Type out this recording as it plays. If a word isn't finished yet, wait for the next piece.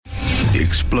The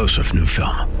explosive new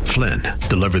film, Flynn,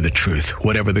 deliver the truth,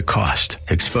 whatever the cost.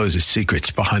 Exposes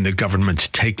secrets behind the government's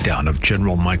takedown of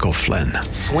General Michael Flynn.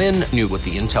 Flynn knew what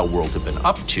the intel world had been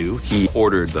up to. He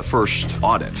ordered the first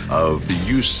audit of the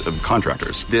use of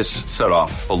contractors. This set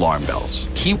off alarm bells.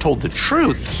 He told the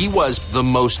truth. He was the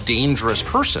most dangerous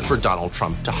person for Donald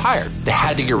Trump to hire. They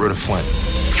had to get rid of Flynn.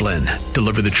 Flynn,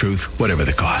 deliver the truth, whatever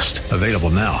the cost. Available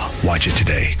now. Watch it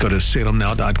today. Go to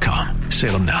salemnow.com.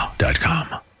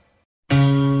 salemnow.com. Things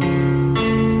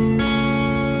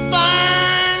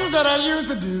that I used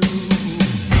to do.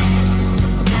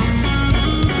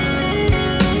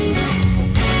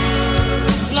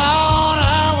 Lord,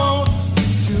 I won't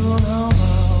do no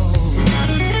more.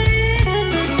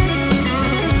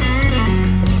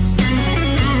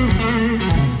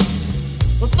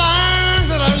 The things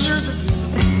that I used to do.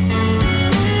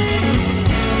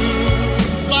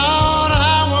 Lord, I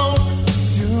won't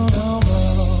do no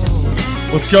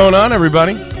more. What's going on,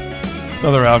 everybody?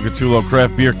 Another Al Gattulo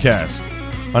Craft Beer Cast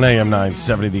on AM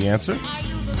 970 The Answer.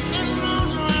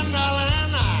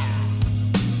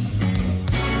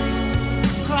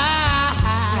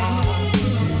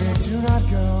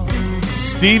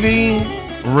 Stevie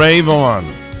Ray Vaughan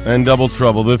and Double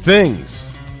Trouble, the things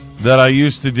that I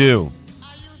used to do.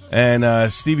 And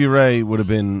Stevie Ray would have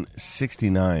been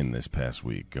 69 this past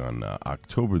week on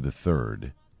October the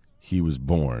 3rd. He was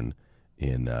born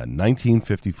in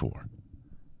 1954.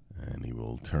 And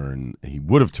he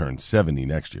would have turned 70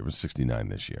 next year. It was 69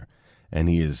 this year. And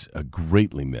he is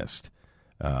greatly missed.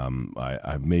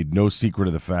 I've made no secret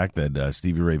of the fact that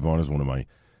Stevie Ray Vaughan is one of my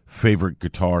favorite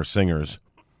guitar singers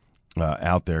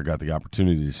out there. Got the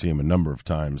opportunity to see him a number of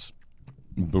times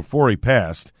before he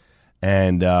passed.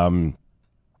 And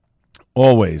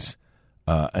always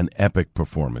an epic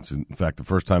performance. In fact, the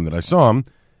first time that I saw him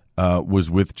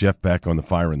was with Jeff Beck on the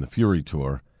Fire and the Fury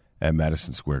tour at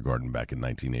Madison Square Garden back in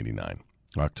 1989,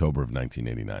 October of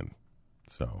 1989.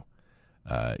 So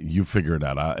you figure it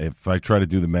out. If I try to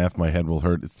do the math, my head will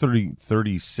hurt. It's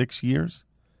 36 years?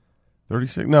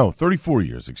 36? No, 34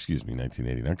 years,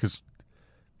 1989, because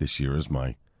this year is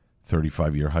my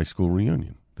 35-year high school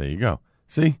reunion. There you go.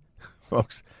 See,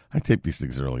 folks, I tape these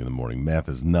things early in the morning. Math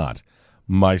is not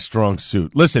my strong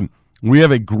suit. Listen, we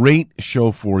have a great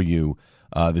show for you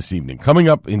this evening. Coming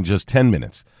up in just 10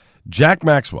 minutes, Jack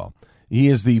Maxwell. He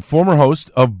is the former host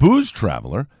of Booze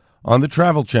Traveler on the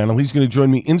Travel Channel. He's going to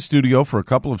join me in studio for a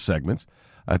couple of segments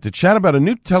to chat about a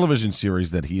new television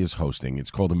series that he is hosting. It's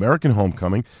called American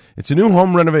Homecoming. It's a new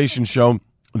home renovation show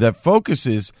that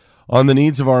focuses on the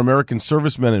needs of our American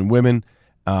servicemen and women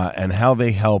and how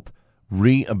they help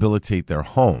rehabilitate their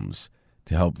homes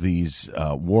to help these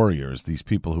warriors, these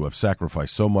people who have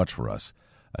sacrificed so much for us,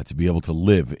 to be able to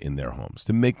live in their homes,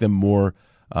 to make them more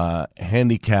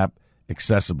handicap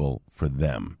accessible for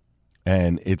them.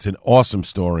 And it's an awesome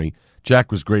story. Jack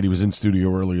was great. He was in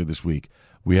studio earlier this week.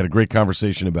 We had a great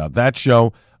conversation about that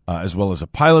show, as well as a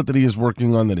pilot that he is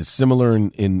working on that is similar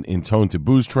in tone to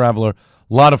Booze Traveler.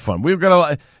 A lot of fun.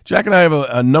 Jack and I have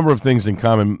a number of things in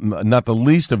common, not the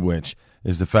least of which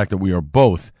is the fact that we are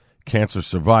both cancer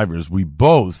survivors. We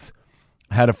both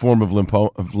had a form of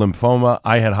lymphoma.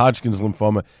 I had Hodgkin's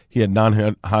lymphoma. He had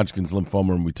non-Hodgkin's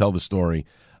lymphoma, and we tell the story.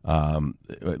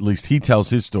 At least he tells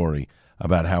his story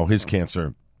about how his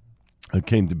cancer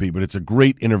came to be. But it's a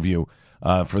great interview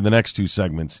for the next two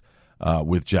segments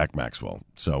with Jack Maxwell.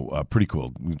 So pretty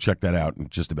cool. You can check that out in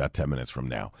just about 10 minutes from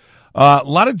now. A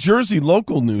lot of Jersey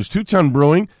local news. Two Ton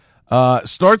Brewing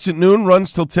starts at noon,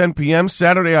 runs till 10 p.m.,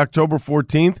 Saturday, October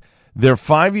 14th. Their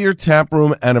 5-year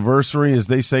taproom anniversary. As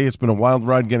they say, it's been a wild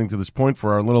ride getting to this point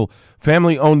for our little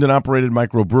family-owned and operated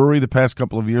microbrewery. The past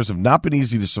couple of years have not been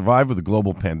easy to survive with the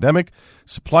global pandemic,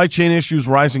 supply chain issues,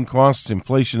 rising costs,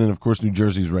 inflation, and, of course, New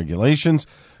Jersey's regulations.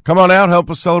 Come on out, help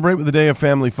us celebrate with a day of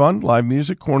family fun, live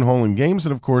music, cornhole, and games,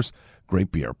 and, of course, great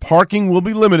beer. Parking will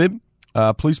be limited.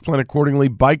 Please plan accordingly.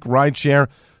 Bike, ride share,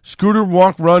 scooter,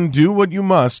 walk, run, do what you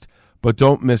must, but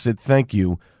don't miss it. Thank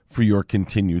you for your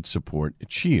continued support.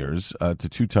 Cheers to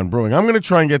Two Ton Brewing. I'm going to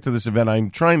try and get to this event. I'm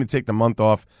trying to take the month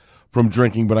off from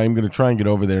drinking, but I'm going to try and get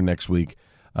over there next week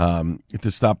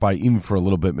to stop by even for a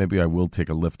little bit. Maybe I will take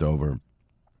a lift over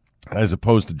as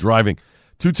opposed to driving.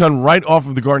 Two Ton right off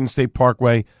of the Garden State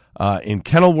Parkway in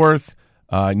Kenilworth,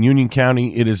 in Union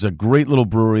County. It is a great little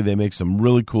brewery. They make some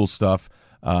really cool stuff,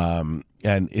 and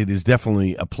it is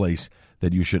definitely a place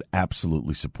that you should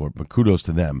absolutely support. But kudos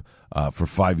to them for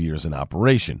 5 years in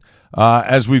operation.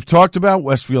 As we've talked about,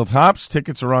 Westfield Hops,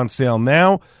 tickets are on sale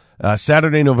now.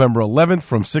 Saturday, November 11th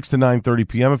from 6 to 9:30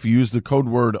 p.m. If you use the code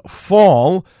word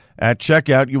FALL at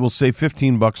checkout, you will save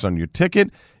 $15 on your ticket.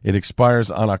 It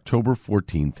expires on October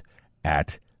 14th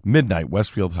at midnight.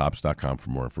 WestfieldHops.com for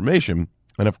more information,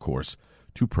 and, of course,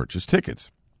 to purchase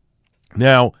tickets.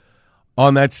 Now,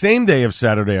 on that same day of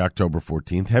Saturday, October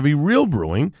 14th, Heavy Real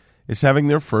Brewing is having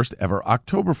their first ever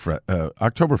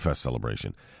Oktoberfest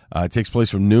celebration. It takes place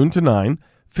from noon to 9,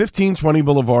 1520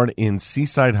 Boulevard in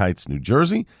Seaside Heights, New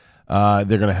Jersey. They're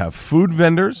going to have food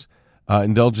vendors,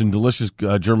 indulge in delicious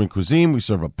German cuisine. We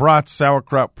serve up brats,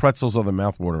 sauerkraut, pretzels, other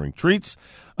mouth-watering treats.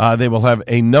 They will have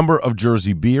a number of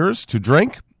Jersey beers to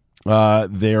drink.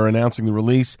 They are announcing the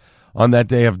release on that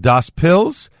day of Das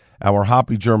Pils, our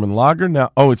hoppy German lager.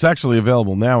 Now, it's actually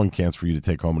available now in cans for you to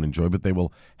take home and enjoy, but they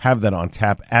will have that on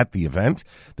tap at the event.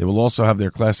 They will also have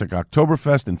their classic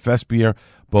Oktoberfest and Fest beer,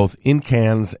 both in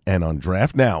cans and on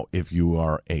draft. Now, if you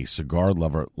are a cigar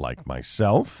lover like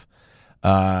myself,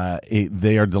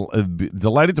 they are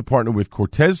delighted to partner with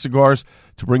Cortez Cigars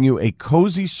to bring you a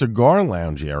cozy cigar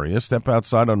lounge area. Step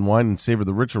outside, unwind, and savor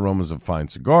the rich aromas of fine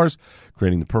cigars,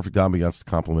 creating the perfect ambiance to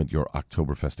complement your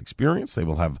Oktoberfest experience. They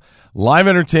will have live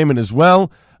entertainment as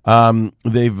well. They've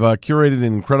curated an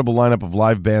incredible lineup of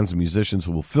live bands and musicians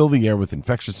who will fill the air with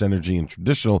infectious energy and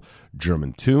traditional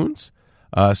German tunes.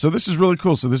 So this is really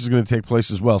cool. So this is going to take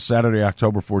place as well, Saturday,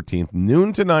 October 14th,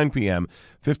 noon to 9 p.m.,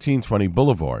 1520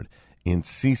 Boulevard in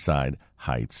Seaside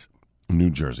Heights,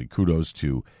 New Jersey. Kudos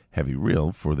to Heavy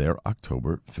Real for their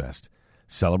Oktoberfest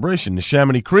celebration.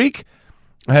 Neshaminy Creek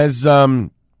has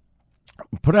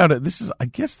put out this is a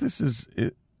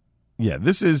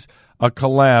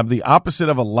collab, the opposite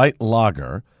of a light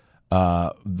lager.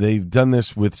 They've done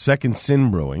this with Second Sin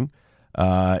Brewing.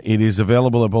 It is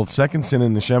available at both Second Sin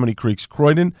and Neshaminy Creek's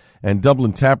Croydon and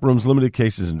Dublin tap rooms. Limited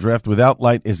cases and draft. Without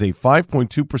Light is a 5.2%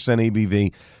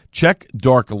 ABV Czech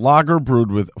dark lager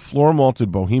brewed with floor-malted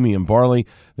Bohemian barley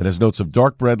that has notes of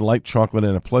dark bread, light chocolate,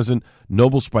 and a pleasant,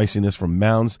 noble spiciness from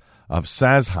mounds of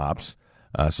Saz hops.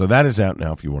 So that is out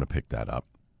now if you want to pick that up.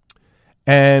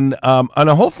 And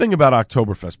a whole thing about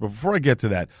Oktoberfest. But before I get to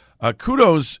that,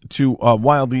 kudos to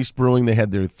Wild East Brewing. They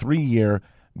had their 3-year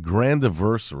grand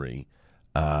anniversary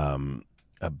this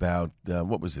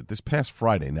past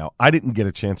Friday. Now, I didn't get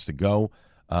a chance to go.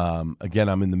 Again,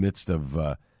 I'm in the midst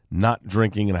of not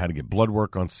drinking, and I had to get blood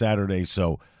work on Saturday,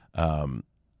 so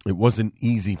it wasn't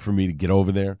easy for me to get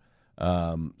over there.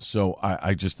 So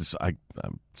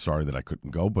I'm sorry that I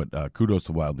couldn't go, but kudos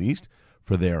to Wild East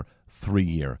for their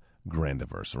 3-year grand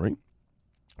anniversary,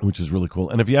 which is really cool.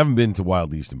 And if you haven't been to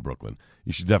Wild East in Brooklyn,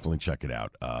 you should definitely check it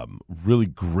out. Really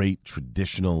great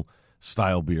traditional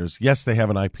style beers. Yes, they have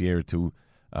an IPA or two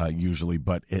usually,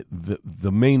 but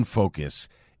the main focus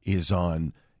is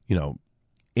on,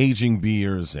 aging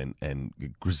beers and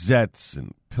grisettes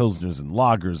and pilsners and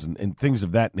lagers and things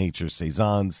of that nature,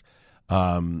 saisons,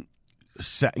 some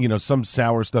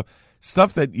sour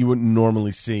stuff that you wouldn't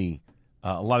normally see,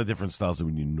 a lot of different styles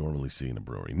that you normally see in a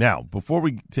brewery. Now, before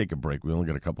we take a break, we only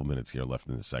got a couple minutes here left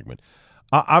in this segment.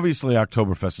 Obviously,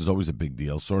 Oktoberfest is always a big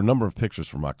deal, so a number of pictures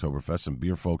from Oktoberfest, and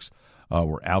beer folks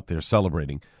were out there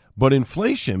celebrating. But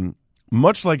inflation,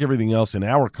 much like everything else in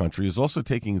our country, is also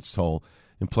taking its toll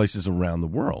in places around the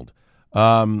world.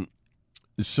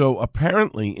 So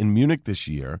apparently in Munich this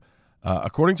year,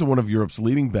 according to one of Europe's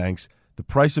leading banks, the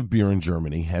price of beer in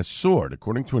Germany has soared.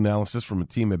 According to analysis from a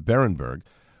team at Berenberg,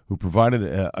 who provided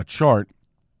a chart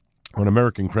on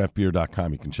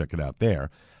AmericanCraftBeer.com, you can check it out there,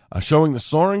 showing the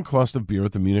soaring cost of beer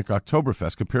at the Munich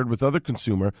Oktoberfest compared with other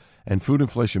consumer and food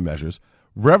inflation measures.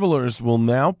 Revelers will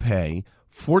now pay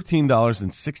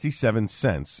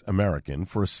 $14.67 American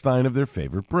for a stein of their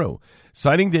favorite brew,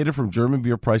 citing data from German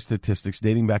beer price statistics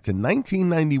dating back to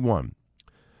 1991.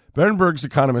 Berenberg's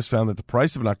economists found that the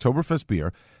price of an Oktoberfest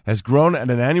beer has grown at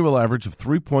an annual average of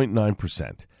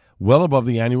 3.9%, well above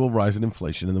the annual rise in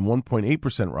inflation and the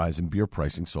 1.8% rise in beer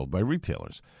pricing sold by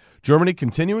retailers. Germany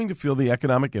continuing to feel the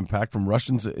economic impact from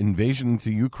Russia's invasion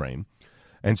into Ukraine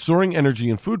and soaring energy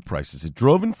and food prices. It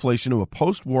drove inflation to a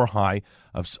post-war high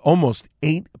of almost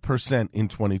 8% in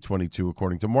 2022,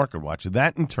 according to MarketWatch.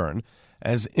 That, in turn,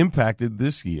 has impacted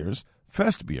this year's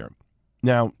Fest beer.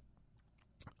 Now,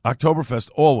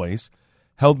 Oktoberfest always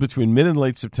held between mid and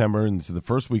late September into the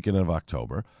first weekend of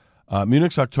October.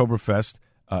 Munich's Oktoberfest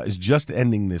is just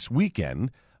ending this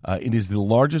weekend. It is the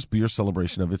largest beer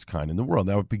celebration of its kind in the world.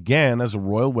 Now, it began as a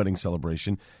royal wedding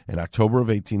celebration in October of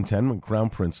 1810 when Crown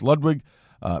Prince Ludwig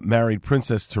married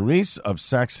Princess Therese of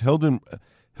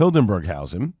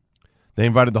Saxe-Hildenburghausen. They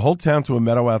invited the whole town to a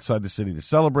meadow outside the city to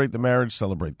celebrate the marriage.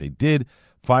 Celebrate they did.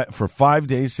 For 5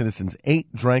 days, citizens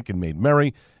ate, drank, and made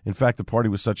merry. In fact, the party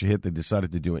was such a hit they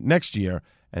decided to do it next year,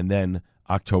 and then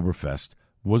Oktoberfest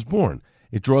was born.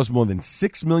 It draws more than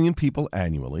 6 million people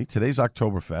annually. Today's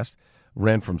Oktoberfest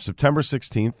ran from September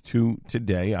 16th to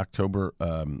today,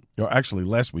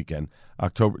 last weekend,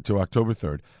 October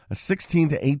 3rd, a 16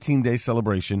 to 18-day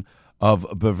celebration of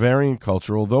Bavarian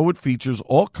culture. Although it features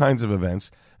all kinds of events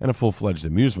and a full-fledged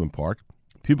amusement park,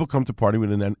 people come to party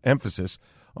with an emphasis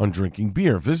on drinking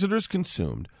beer. Visitors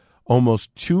consumed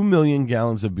almost 2 million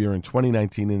gallons of beer in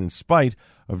 2019, and in spite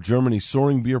of Germany's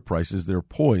soaring beer prices, they're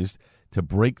poised to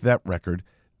break that record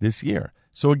this year.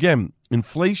 So again,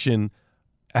 inflation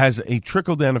has a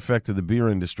trickle-down effect to the beer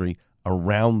industry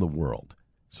around the world.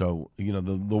 So,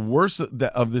 the worse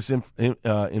of this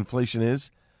inflation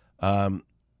is, the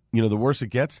worse it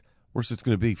gets, worse it's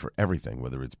going to be for everything,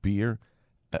 whether it's beer,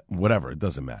 whatever, it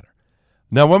doesn't matter.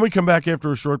 Now, when we come back after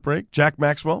a short break, Jack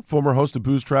Maxwell, former host of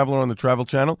Booze Traveler on the Travel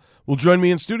Channel, will join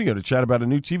me in studio to chat about a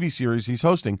new TV series he's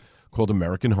hosting called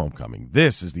American Homecoming.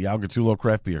 This is the Al Gattullo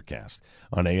Craft Beer Cast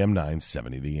on AM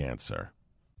 970 The Answer.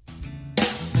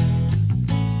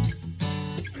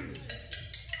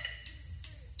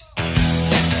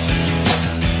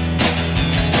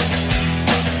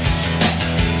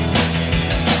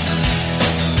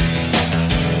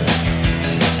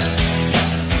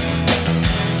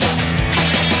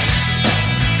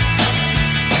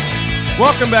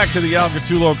 Welcome back to the Al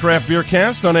Gattullo Craft Beer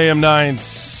Cast on AM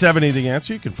 970 The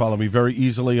Answer. You can follow me very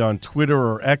easily on Twitter,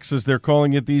 or X as they're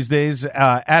calling it these days,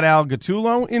 at Al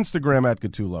Gattullo, Instagram at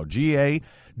Gattullo,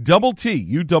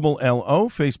 GATTULLO,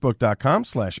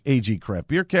 Facebook.com/AG Craft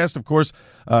Beer Cast. Of course,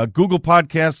 Google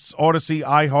Podcasts, Odyssey,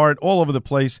 iHeart, all over the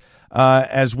place,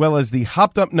 as well as the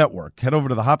Hopped Up Network. Head over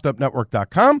to the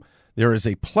hoppedupnetwork.com. There is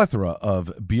a plethora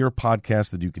of beer podcasts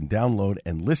that you can download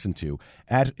and listen to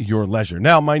at your leisure.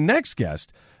 Now, my next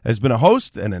guest has been a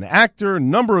host and an actor, a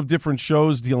number of different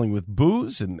shows dealing with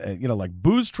booze and, like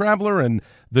Booze Traveler and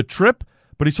The Trip.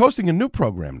 But he's hosting a new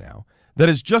program now that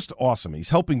is just awesome. He's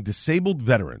helping disabled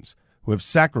veterans who have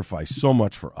sacrificed so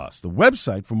much for us. The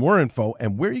website for more info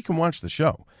and where you can watch the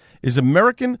show is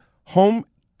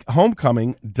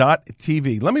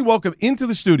Homecoming.tv. Let me welcome into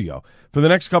the studio for the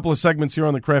next couple of segments here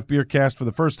on the Craft Beer Cast for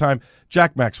the first time,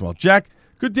 Jack Maxwell. Jack,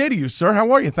 good day to you, sir.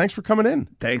 How are you? Thanks for coming in.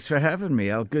 Thanks for having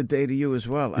me, Al. Good day to you as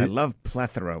well. I love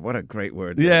plethora. What a great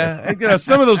word. Yeah,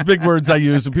 some of those big words I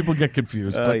use and people get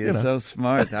confused. Oh, but, you're so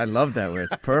smart. I love that word.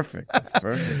 It's perfect. It's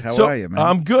perfect. How are you, man?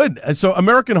 I'm good. So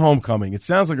American Homecoming, it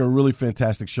sounds like a really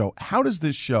fantastic show. How does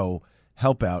this show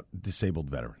help out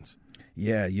disabled veterans?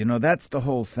 Yeah, that's the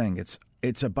whole thing.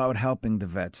 It's about helping the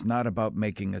vets, not about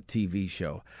making a TV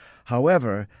show.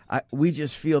 However, we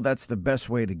just feel that's the best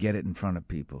way to get it in front of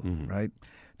people, right?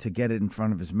 To get it in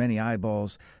front of as many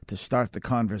eyeballs, to start the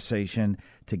conversation,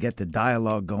 to get the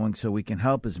dialogue going so we can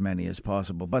help as many as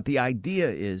possible. But the idea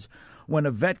is when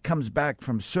a vet comes back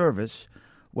from service,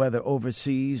 whether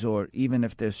overseas or even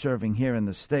if they're serving here in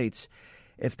the States,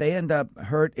 if they end up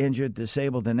hurt, injured,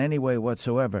 disabled in any way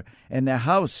whatsoever, and their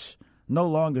house no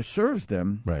longer serves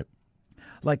them, right?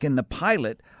 Like in the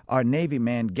pilot, our Navy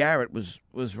man, Garrett, was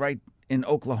right in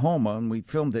Oklahoma, and we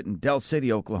filmed it in Del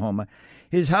City, Oklahoma.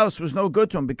 His house was no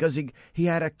good to him because he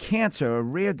had a cancer, a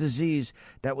rare disease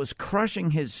that was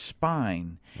crushing his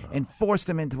spine and forced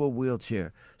him into a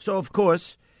wheelchair. So, of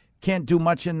course, can't do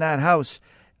much in that house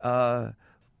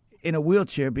in a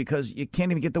wheelchair because you can't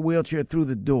even get the wheelchair through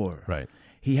the door. Right.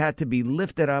 He had to be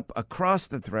lifted up across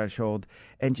the threshold,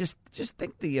 and just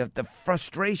think the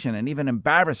frustration and even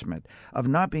embarrassment of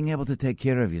not being able to take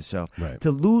care of yourself, right. To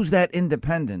lose that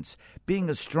independence, being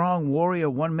a strong warrior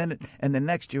 1 minute and the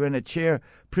next you're in a chair,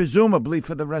 presumably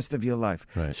for the rest of your life.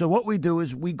 Right. So what we do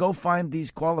is we go find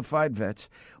these qualified vets,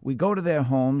 we go to their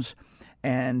homes,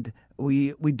 and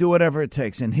we do whatever it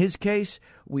takes. In his case,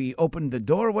 we opened the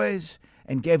doorways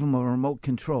and gave him a remote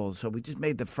control. So we just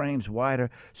made the frames wider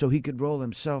so he could roll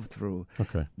himself through.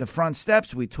 Okay. The front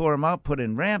steps, we tore them out, put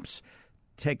in ramps,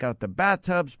 take out the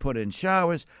bathtubs, put in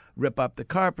showers, rip up the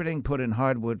carpeting, put in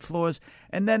hardwood floors,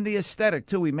 and then the aesthetic,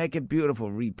 too. We make it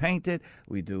beautiful, repaint it.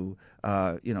 We do,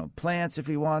 plants if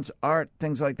he wants, art,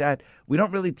 things like that. We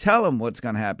don't really tell him what's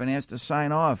going to happen. He has to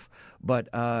sign off. But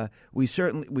we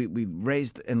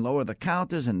raise and lower the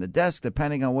counters and the desk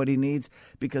depending on what he needs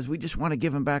because we just want to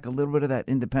give him back a little bit of that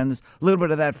independence, a little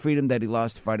bit of that freedom that he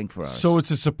lost fighting for us. So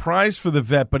it's a surprise for the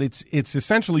vet, but it's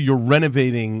essentially you're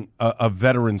renovating a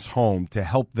veteran's home to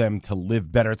help them to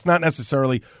live better. It's not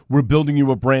necessarily we're building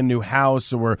you a brand new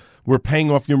house or we're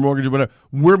paying off your mortgage or whatever.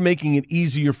 We're making it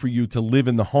easier for you to live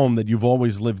in the home that you've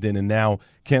always lived in and now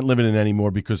can't live in it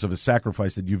anymore because of a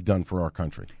sacrifice that you've done for our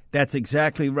country. That's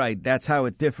exactly right. That's how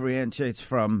it differentiates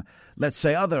from, let's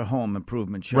say, other home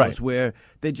improvement shows Right. where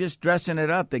they're just dressing it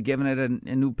up. They're giving it a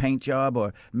new paint job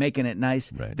or making it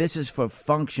nice. Right. This is for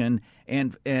function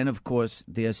and of course,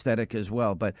 the aesthetic as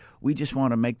well. But we just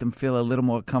want to make them feel a little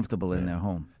more comfortable in their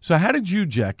home. So how did you,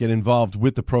 Jack, get involved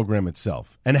with the program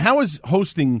itself? And how is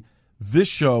hosting this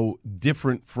show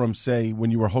different from, say,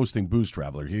 when you were hosting Booze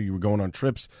Traveler? Here you were going on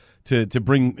trips to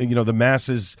bring, the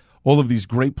masses all of these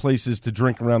great places to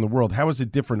drink around the world. How is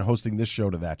it different hosting this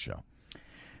show to that show?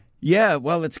 Yeah,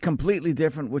 well, it's completely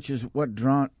different, which is what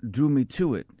drew me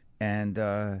to it. And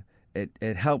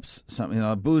it helps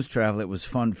something. Booze Travel, it was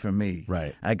fun for me.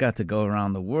 Right. I got to go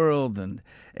around the world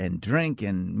and drink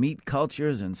and meet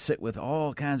cultures and sit with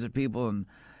all kinds of people and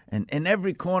in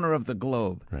every corner of the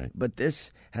globe. Right. But this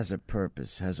has a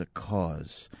purpose, has a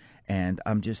cause. And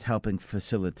I'm just helping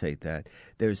facilitate that.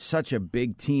 There's such a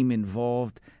big team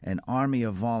involved, an army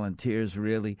of volunteers,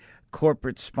 really,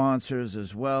 corporate sponsors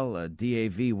as well,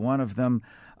 DAV, one of them.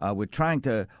 We're trying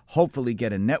to hopefully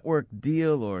get a network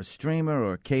deal or a streamer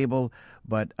or cable,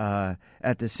 but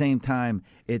at the same time,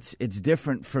 it's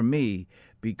different for me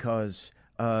because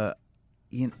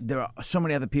there are so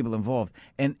many other people involved.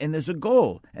 And there's a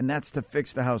goal, and that's to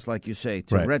fix the house, like you say,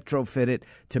 to retrofit it,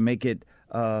 to make it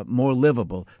more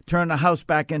livable. Turn the house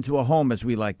back into a home, as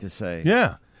we like to say.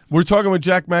 Yeah. We're talking with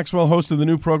Jack Maxwell, host of the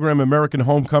new program, American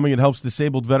Homecoming. It helps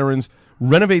disabled veterans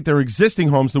renovate their existing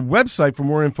homes. The website for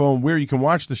more info and where you can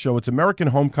watch the show, it's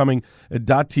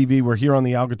AmericanHomecoming.tv. We're here on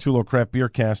the Al Gattullo Craft Beer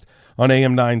Cast on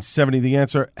AM 970. The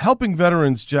Answer, helping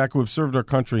veterans, Jack, who have served our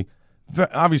country,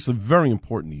 obviously very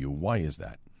important to you. Why is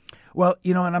that? Well,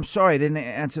 and I'm sorry I didn't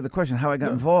answer the question, how I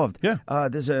got involved. Yeah.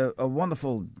 There's a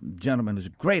wonderful gentleman who's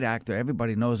a great actor.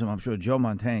 Everybody knows him, I'm sure, Joe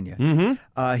Montana.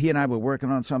 Mm-hmm. He and I were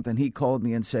working on something. He called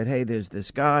me and said, hey, there's this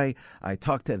guy. I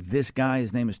talked to this guy.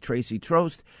 His name is Tracy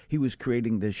Trost. He was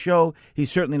creating this show.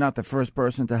 He's certainly not the first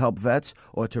person to help vets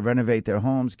or to renovate their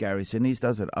homes. Gary Sinise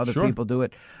does it. Other people do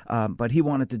it. But he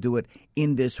wanted to do it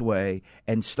in this way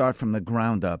and start from the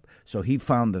ground up. So he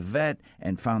found the vet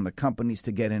and found the companies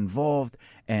to get involved.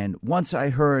 And once I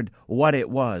heard what it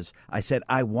was, I said,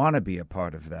 I want to be a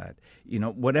part of that.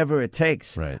 Whatever it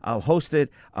takes. Right. I'll host it.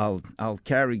 I'll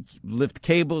lift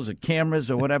cables or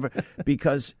cameras or whatever,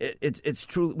 because it's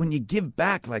true. When you give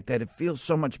back like that, it feels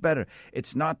so much better.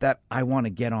 It's not that I want to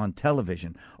get on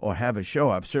television or have a show.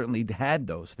 I've certainly had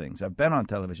those things. I've been on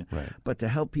television. Right. But to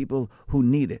help people who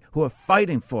need it, who are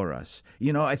fighting for us.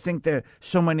 I think there are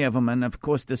so many of them, and of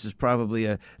course this is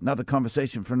probably another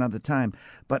conversation for another time,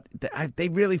 but they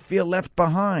really feel left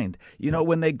behind.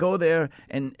 When they go there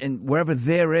and wherever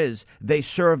there is, they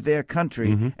serve their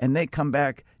country and they come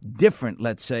back different,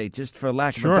 let's say, just for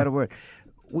lack of a better word.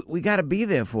 We got to be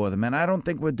there for them, and I don't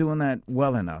think we're doing that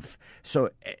well enough. So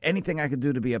anything I could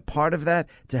do to be a part of that,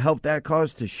 to help that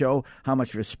cause, to show how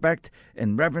much respect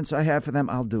and reverence I have for them,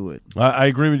 I'll do it. I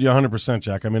agree with you 100%,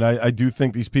 Jack. I mean, I do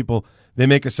think these people, they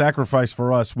make a sacrifice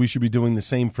for us. We should be doing the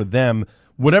same for them,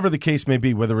 whatever the case may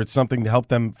be, whether it's something to help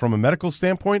them from a medical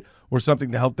standpoint or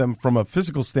something to help them from a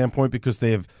physical standpoint because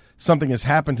something has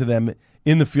happened to them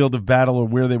in the field of battle or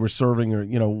where they were serving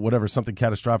or, whatever, something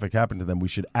catastrophic happened to them. We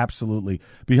should absolutely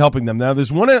be helping them. Now,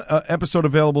 there's one episode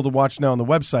available to watch now on the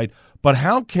website, but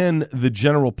how can the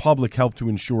general public help to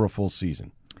ensure a full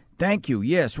season? Thank you.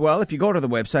 Yes. Well, if you go to the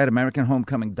website,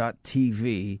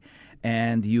 AmericanHomecoming.tv,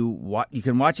 and you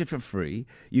can watch it for free.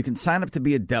 You can sign up to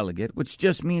be a delegate, which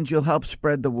just means you'll help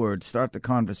spread the word, start the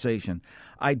conversation.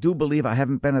 I do believe, I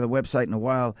haven't been to the website in a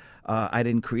while. I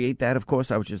didn't create that, of course.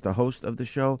 I was just the host of the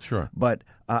show. Sure. But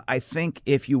I think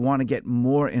if you want to get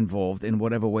more involved in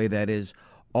whatever way that is,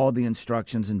 all the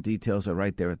instructions and details are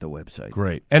right there at the website.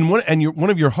 Great. And one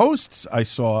of your hosts, I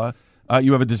saw,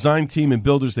 you have a design team and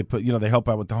builders. They they help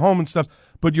out with the home and stuff.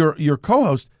 But your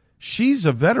co-host, she's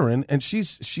a veteran, and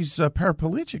she's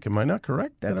paraplegic. Am I not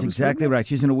correct? That's exactly right.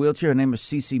 She's in a wheelchair. Her name is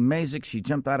Cece Mazik. She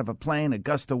jumped out of a plane. A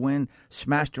gust of wind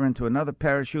smashed her into another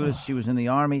parachutist. She was in the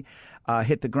Army,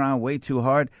 hit the ground way too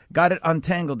hard. Got it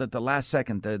untangled at the last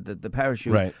second, the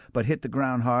parachute, right, but hit the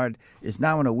ground hard. Is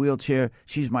now in a wheelchair.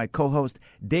 She's my co-host.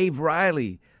 Dave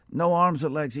Riley. No arms or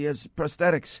legs. He has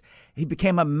prosthetics. He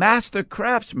became a master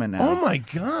craftsman now. Oh, my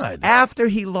God. After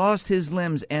he lost his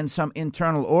limbs and some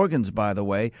internal organs, by the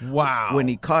way. Wow. When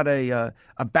he caught a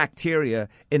bacteria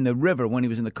in the river when he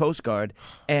was in the Coast Guard.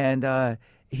 And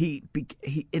he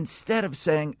instead of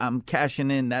saying, I'm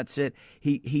cashing in, that's it,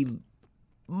 he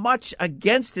much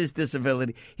against his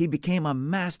disability, he became a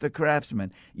master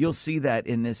craftsman. You'll see that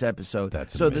in this episode.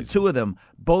 That's so amazing. the two of them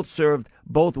both served,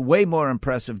 both way more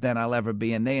impressive than I'll ever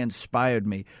be, and they inspired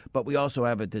me. But we also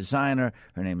have a designer.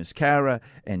 Her name is Kara,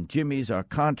 and Jimmy's our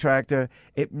contractor.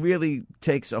 It really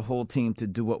takes a whole team to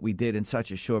do what we did in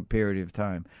such a short period of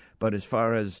time. But as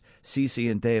far as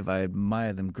Cece and Dave, I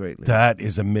admire them greatly. That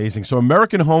is amazing. So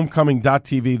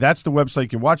AmericanHomecoming.tv, that's the website. You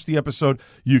can watch the episode.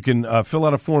 You can fill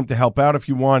out a form to help out if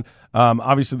you want.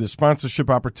 Obviously, there's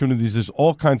sponsorship opportunities. There's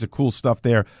all kinds of cool stuff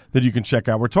there that you can check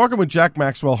out. We're talking with Jack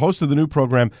Maxwell, host of the new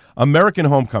program, American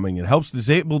Homecoming. It helps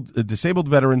disabled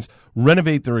veterans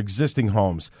renovate their existing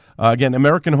homes. Again,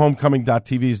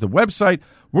 AmericanHomecoming.tv is the website.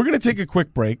 We're going to take a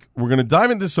quick break. We're going to dive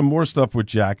into some more stuff with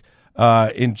Jack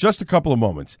in just a couple of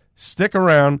moments. Stick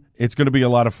around. It's going to be a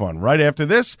lot of fun. Right after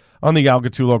this on the Al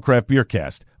Gattullo Craft Beer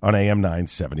Cast on AM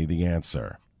 970 The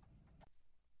Answer.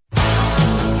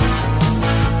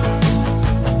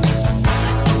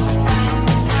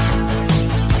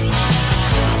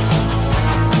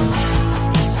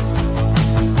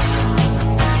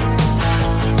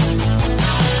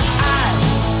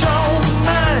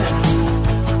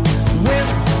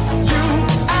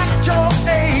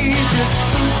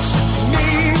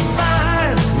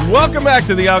 Welcome back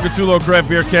to the Al Gattullo Craft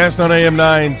Beer Cast on AM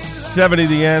 970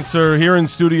 The Answer. Here in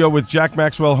studio with Jack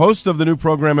Maxwell, host of the new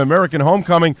program American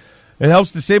Homecoming. It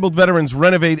helps disabled veterans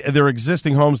renovate their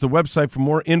existing homes. The website for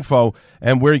more info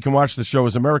and where you can watch the show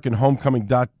is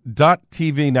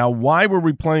AmericanHomecoming.tv. Now, why were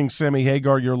we playing Sammy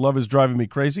Hagar, Your Love Is Driving Me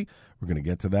Crazy? We're going to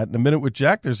get to that in a minute with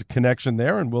Jack. There's a connection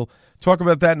there, and we'll talk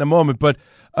about that in a moment. But,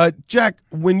 Jack,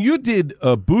 when you did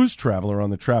Booze Traveler on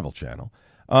the Travel Channel,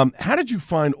 how did you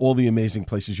find all the amazing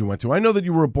places you went to? I know that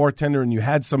you were a bartender and you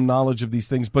had some knowledge of these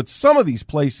things, but some of these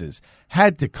places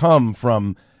had to come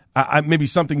from maybe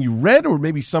something you read, or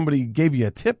maybe somebody gave you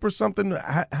a tip or something.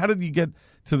 How did you get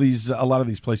to a lot of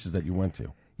these places that you went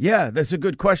to? Yeah, that's a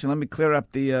good question. Let me clear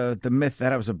up the myth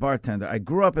that I was a bartender. I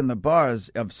grew up in the bars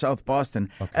of South Boston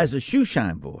as a shoe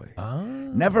shine boy. Oh.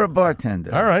 Never a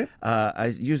bartender. All right. I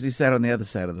usually sat on the other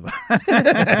side of the bar.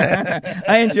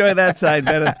 I enjoy that side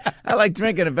better. I like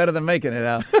drinking it better than making it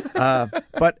out.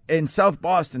 But in South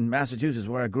Boston, Massachusetts,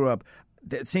 where I grew up,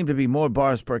 there seemed to be more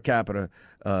bars per capita,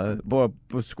 more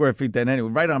square feet than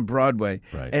anyone, right on Broadway.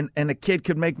 Right. And a kid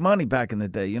could make money back in the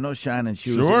day, shining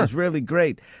shoes. Sure. It was really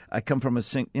great. I come from a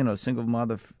single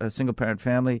parent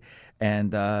family,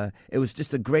 and it was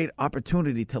just a great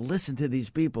opportunity to listen to these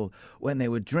people when they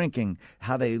were drinking,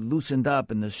 how they loosened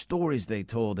up, and the stories they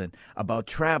told, and about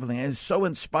traveling. And it was so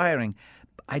inspiring.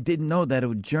 I didn't know that it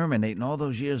would germinate, and all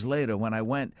those years later, when I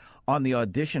went on the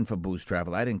audition for Booze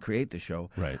Travel, I didn't create the show.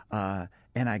 Right.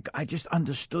 And I just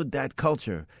understood that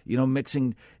culture.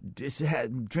 Mixing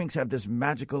drinks have this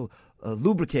magical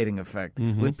lubricating effect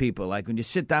with people. Like when you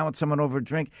sit down with someone over a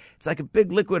drink, it's like a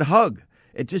big liquid hug.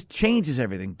 It just changes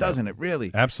everything, doesn't it,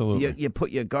 really? Absolutely. You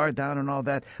put your guard down and all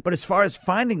that. But as far as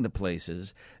finding the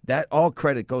places, that all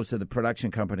credit goes to the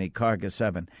production company, Carga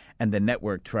 7, and the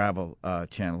network travel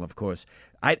channel, of course.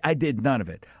 I did none of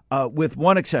it, with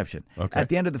one exception. Okay. At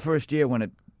the end of the first year, when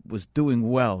it was doing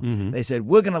well, they said,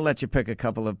 we're going to let you pick a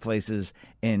couple of places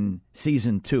in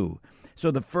season 2. So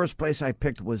the first place I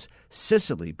picked was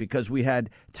Sicily, because we had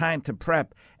time to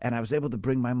prep, and I was able to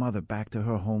bring my mother back to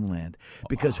her homeland,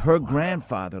 because her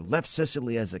grandfather left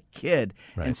Sicily as a kid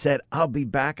and said, I'll be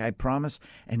back, I promise,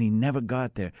 and he never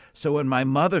got there. So when my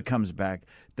mother comes back,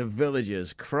 the village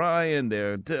is crying.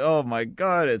 They're, oh, my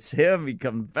God, it's him. He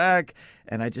comes back.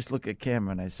 And I just look at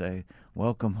camera and I say,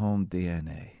 welcome home,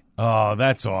 DNA. Oh,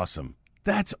 that's awesome.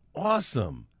 That's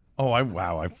awesome. Oh,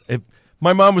 wow. If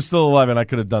my mom was still alive and I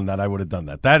could have done that, I would have done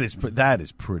that. That's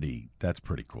pretty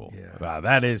cool. Yeah. Wow,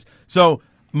 that is. So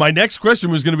my next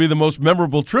question was going to be the most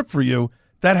memorable trip for you.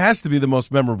 That has to be the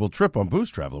most memorable trip on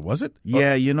Booze Traveler, was it?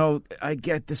 Yeah, I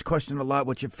get this question a lot,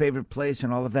 what's your favorite place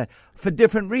and all of that, for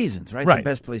different reasons, right? Right. The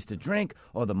best place to drink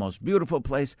or the most beautiful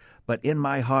place. But in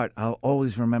my heart, I'll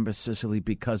always remember Sicily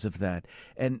because of that.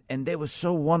 And they were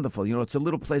so wonderful. It's a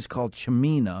little place called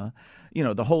Cimina.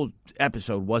 The whole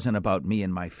episode wasn't about me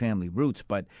and my family roots,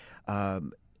 but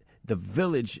the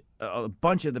village, a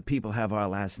bunch of the people have our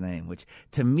last name, which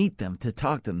to meet them, to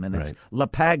talk to them, and it's La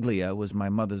Paglia is my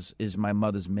mother's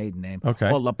maiden name,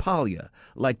 or La Paglia,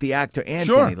 like the actor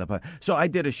Anthony LaPaglia. So I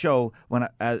did a show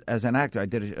as an actor. I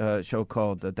did a show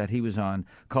called that he was on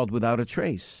called Without a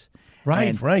Trace.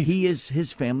 Right.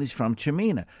 His family's from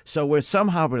Cimina, so we're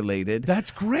somehow related.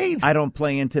 That's great. I don't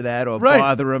play into that or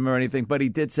bother him or anything, but he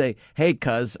did say, "Hey,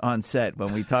 cuz," on set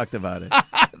when we talked about it.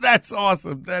 That's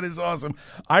awesome. That is awesome.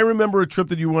 I remember a trip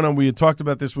that you went on. We had talked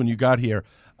about this when you got here,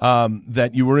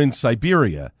 that you were in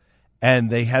Siberia, and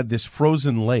they had this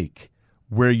frozen lake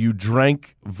where you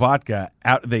drank vodka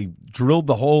out. They drilled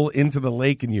the hole into the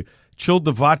lake, and you chilled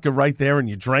the vodka right there, and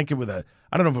you drank it with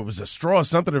I don't know if it was a straw or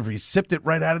something, or if you sipped it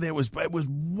right out of there. It was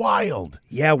wild.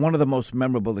 Yeah, one of the most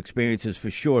memorable experiences for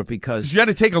sure, because you had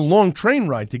to take a long train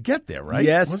ride to get there, right?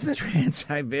 Yes, the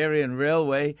Trans-Siberian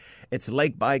Railway. It's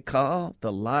Lake Baikal,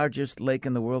 the largest lake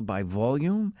in the world by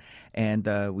volume. And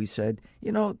we said,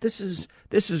 this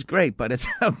is great, but it's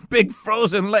a big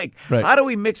frozen lake. Right. How do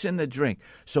we mix in the drink?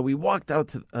 So we walked out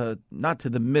to not to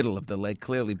the middle of the lake,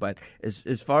 clearly, but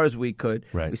as far as we could.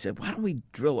 Right. We said, why don't we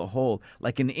drill a hole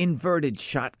like an inverted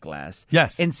shot glass?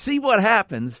 Yes. And see what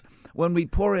happens when we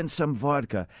pour in some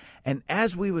vodka. And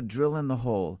as we would drill in the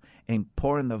hole and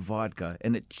pour in the vodka,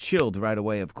 and it chilled right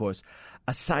away, of course,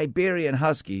 a Siberian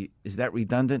husky, is that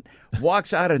redundant,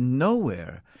 walks out of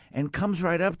nowhere and comes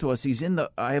right up to us.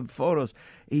 I have photos.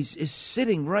 He's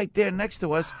sitting right there next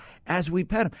to us as we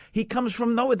pet him. He comes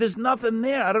from nowhere. There's nothing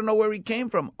there. I don't know where he came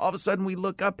from. All of a sudden we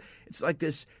look up. It's like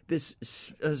this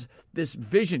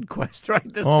vision quest,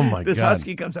 right? This God.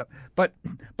 husky comes up. But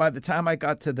by the time I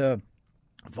got to the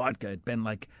vodka, it'd been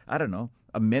like, I don't know,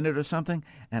 a minute or something,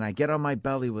 and I get on my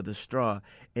belly with a straw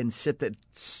and sip it.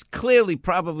 Clearly,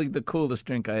 probably the coolest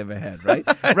drink I ever had, right?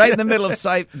 Right in the middle of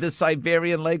the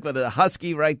Siberian lake with a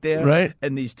husky right there, right?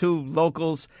 And these two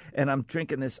locals, and I'm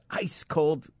drinking this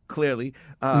ice-cold, clearly,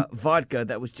 vodka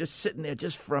that was just sitting there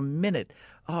just for a minute.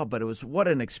 Oh, but what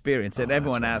an experience. And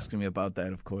everyone asking me about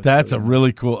that, of course. That's a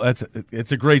really cool,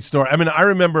 it's a great story. I mean, I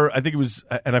remember, I think it was,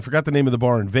 and I forgot the name of the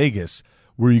bar in Vegas,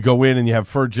 where you go in and you have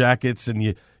fur jackets and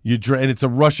you drink, and it's a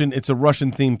Russian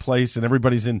themed place, and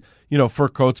everybody's in fur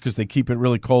coats because they keep it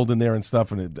really cold in there and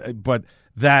stuff. But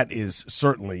that is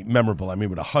certainly memorable. I mean,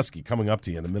 with a husky coming up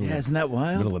to you in the middle, isn't that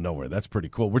wild? Middle of nowhere. That's pretty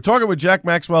cool. We're talking with Jack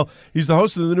Maxwell. He's the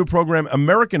host of the new program,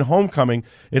 American Homecoming.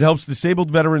 It helps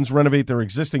disabled veterans renovate their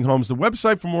existing homes. The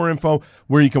website for more info,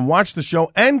 where you can watch the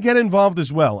show and get involved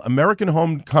as well,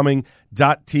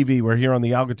 AmericanHomecoming.tv. We're here on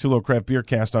the Al Gattullo Craft Beer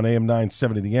Cast on AM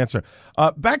 970, The Answer.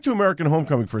 Back to American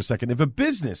Homecoming for a second. If a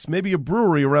business, maybe a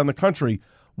brewery around the country,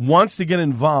 wants to get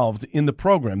involved in the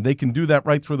program, they can do that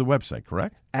right through the website,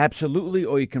 correct? Absolutely,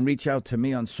 or you can reach out to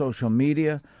me on social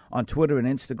media, on Twitter and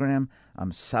Instagram.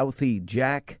 I'm Southie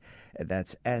Jack.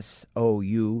 That's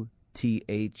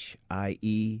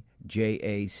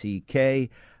SOUTHIEJACK.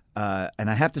 And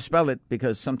I have to spell it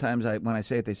because sometimes when I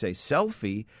say it, they say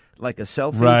selfie, like a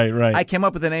selfie. Right. I came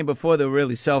up with a name before there were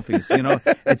really selfies.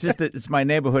 It's just that it's my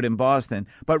neighborhood in Boston.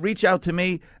 But reach out to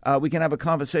me. We can have a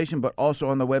conversation, but also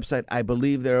on the website, I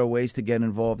believe there are ways to get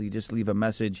involved. You just leave a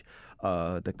message.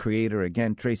 The creator,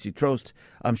 again, Tracy Trost,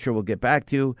 I'm sure we'll get back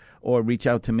to you, or reach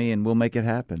out to me and we'll make it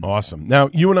happen. Awesome. Now,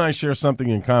 you and I share something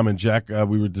in common, Jack.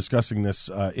 We were discussing this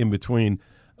in between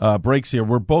breaks here.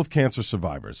 We're both cancer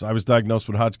survivors. I was diagnosed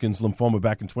with Hodgkin's lymphoma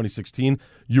back in 2016.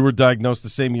 You were diagnosed the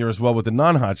same year as well with the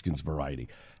non-Hodgkin's variety.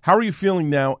 How are you feeling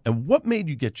now, and what made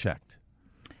you get checked?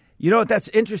 That's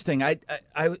interesting. It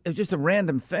was just a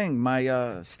random thing.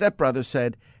 My stepbrother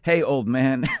said, "Hey, old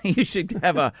man, you should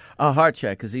have a heart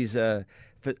check," because he's a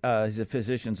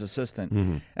physician's assistant.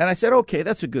 Mm-hmm. And I said, "Okay,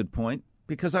 that's a good point."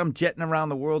 Because I'm jetting around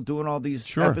the world doing all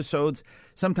these episodes,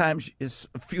 sometimes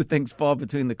a few things fall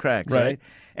between the cracks, right?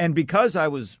 And because I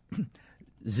was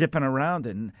zipping around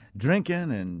and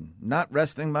drinking and not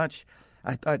resting much,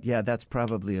 I thought, yeah, that's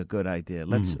probably a good idea.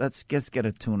 Let's get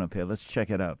a tune-up here. Let's check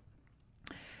it out.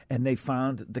 And they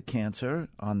found the cancer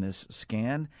on this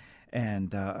scan,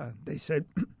 and they said,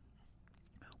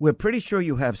 we're pretty sure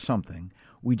you have something.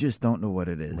 We just don't know what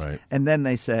it is. Right. And then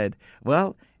they said,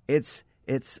 well, it's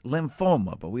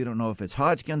lymphoma, but we don't know if it's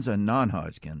Hodgkin's or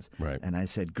non-Hodgkin's. Right. And I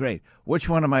said, great. Which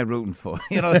one am I rooting for?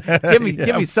 Give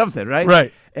me something, right?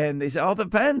 Right. And they said, all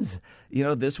depends.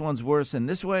 This one's worse in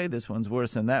this way. This one's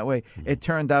worse in that way. Mm-hmm. It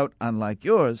turned out, unlike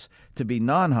yours, to be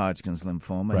non-Hodgkin's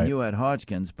lymphoma, and you had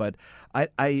Hodgkin's. But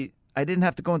I didn't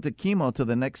have to go into chemo till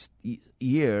the next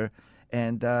year.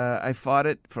 And I fought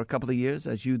it for a couple of years,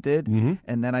 as you did. Mm-hmm.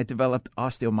 And then I developed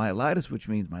osteomyelitis, which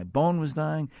means my bone was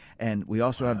dying. And we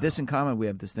also have this in common. We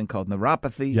have this thing called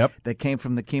neuropathy that came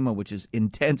from the chemo, which is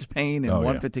intense pain in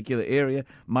one particular area.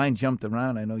 Mine jumped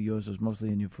around. I know yours was mostly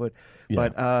in your foot. Yeah.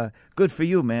 But good for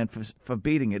you, man, for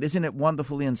beating it. Isn't it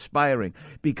wonderfully inspiring?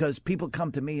 Because people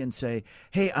come to me and say,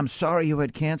 hey, I'm sorry you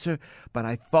had cancer, but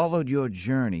I followed your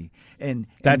journey. And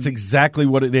that's exactly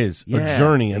what it is, a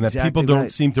journey. And that people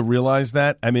don't seem to realize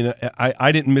that. I mean,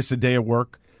 I didn't miss a day of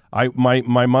work.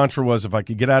 My mantra was if I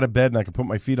could get out of bed and I could put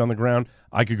my feet on the ground,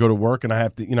 I could go to work, and I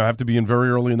have to be in very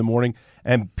early in the morning.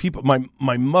 And people,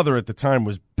 my mother at the time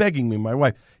was begging me, my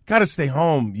wife, got to stay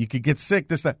home. You could get sick,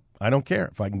 this, that. I don't care.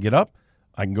 If I can get up,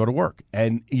 I can go to work.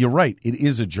 And you're right. It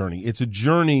is a journey. It's a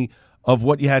journey of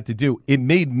what you had to do. It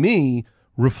made me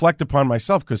reflect upon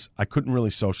myself because I couldn't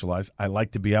really socialize. I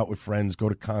like to be out with friends, go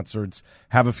to concerts,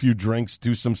 have a few drinks,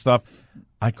 do some stuff.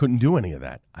 I couldn't do any of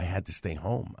that. I had to stay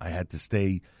home. I had to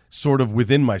stay sort of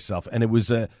within myself. And it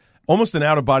was almost an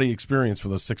out-of-body experience for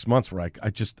those 6 months where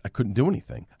I couldn't do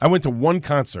anything. I went to one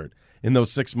concert in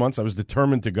those 6 months. I was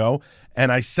determined to go.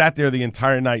 And I sat there the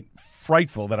entire night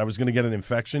frightful that I was going to get an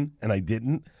infection, and I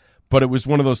didn't. But it was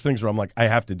one of those things where I'm like, I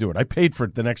have to do it. I paid for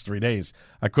it the next 3 days.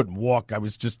 I couldn't walk. I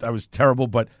was terrible,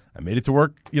 but I made it to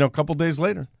work, a couple days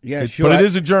later. Yeah, sure. But it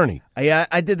is a journey.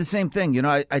 I did the same thing.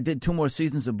 I did 2 more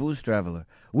seasons of Booze Traveler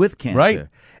with cancer.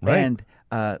 Right. And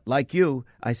like you,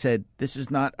 I said, this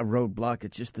is not a roadblock.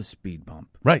 It's just a speed bump.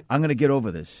 Right. I'm going to get over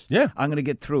this. Yeah. I'm going to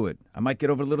get through it. I might get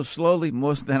over it a little slowly,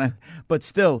 but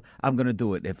still, I'm going to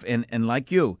do it. And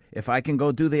like you, if I can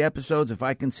go do the episodes, if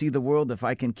I can see the world, if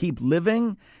I can keep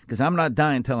living, because I'm not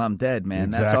dying till I'm dead, man.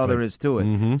 Exactly. That's all there is to it.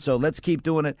 Mm-hmm. So let's keep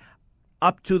doing it.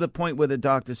 Up to the point where the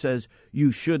doctor says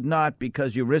you should not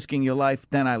because you're risking your life,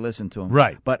 then I listen to him.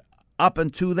 Right. But up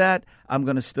until that, I'm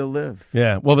going to still live.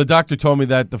 Yeah. Well, the doctor told me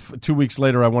that 2 weeks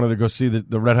later I wanted to go see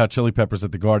the Red Hot Chili Peppers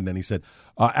at the Garden, and he said,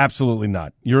 absolutely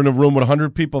not. You're in a room with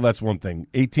 100 people, that's one thing.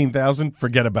 18,000,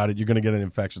 forget about it. You're going to get an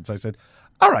infection. So I said,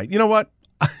 all right, you know what?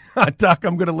 Doc,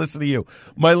 I'm going to listen to you.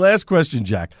 My last question,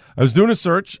 Jack. I was doing a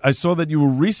search. I saw that you were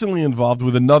recently involved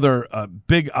with another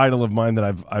big idol of mine that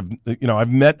I've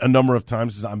met a number of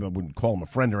times. I wouldn't call him a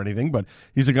friend or anything, but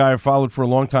he's a guy I've followed for a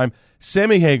long time.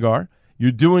 Sammy Hagar.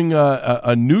 You're doing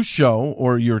a new show,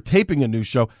 or you're taping a new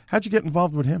show. How'd you get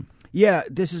involved with him? Yeah,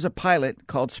 this is a pilot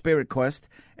called Spirit Quest,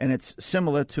 and it's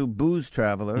similar to Booze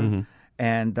Traveler. Mm-hmm.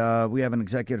 And we have an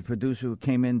executive producer who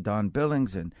came in, Don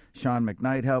Billings, and Sean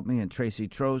McKnight helped me, and Tracy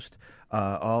Trost,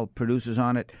 all producers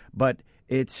on it. But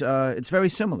it's very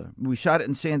similar. We shot it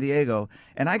in San Diego,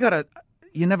 and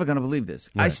you're never going to believe this.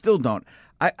 Right. I still don't.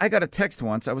 I got a text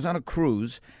once. I was on a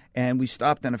cruise, and we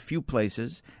stopped in a few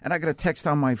places, and I got a text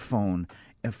on my phone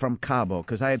from Cabo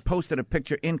because I had posted a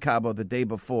picture in Cabo the day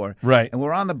before. Right. And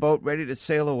we're on the boat ready to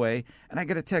sail away, and I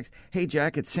get a text, hey,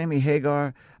 Jack, it's Sammy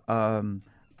Hagar.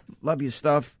 Love your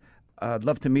stuff. I'd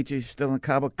love to meet you. Still in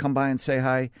Cabo. Come by and say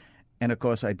hi. And, of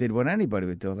course, I did what anybody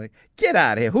would do. Like, get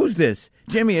out of here. Who's this?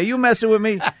 Jimmy, are you messing with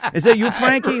me? Is that you,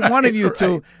 Frankie? One of you right.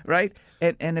 Two, right?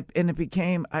 And it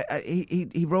became,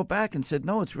 he wrote back and said,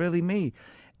 no, it's really me.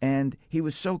 And he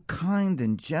was so kind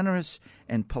and generous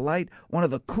and polite, one of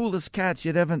the coolest cats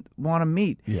you'd ever want to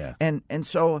meet. Yeah. And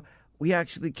so we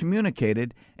actually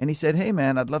communicated, and he said, hey,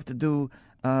 man, I'd love to do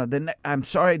I'm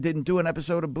sorry I didn't do an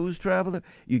episode of Booze Traveler.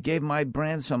 You gave my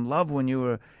brand some love when you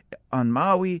were on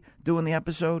Maui doing the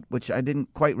episode, which I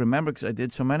didn't quite remember because I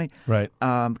did so many. Right.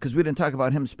 Because we didn't talk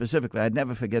about him specifically. I'd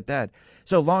never forget that.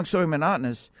 So long story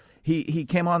monotonous, he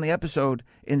came on the episode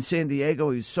in San Diego.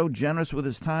 He was so generous with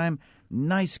his time.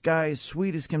 Nice guy,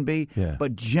 sweet as can be,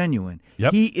 but genuine.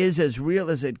 Yep. He is as real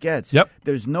as it gets. Yep.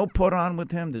 There's no put on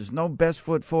with him. There's no best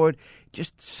foot forward.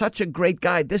 Just such a great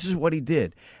guy. This is what he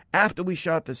did. After we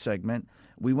shot the segment,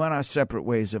 we went our separate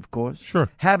ways, of course. Sure.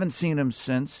 Haven't seen him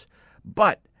since.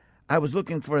 But I was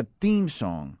looking for a theme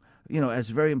song. It's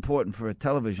very important for a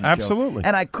television show. Absolutely.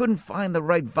 And I couldn't find the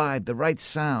right vibe, the right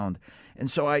sound. And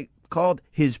so I called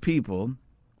his people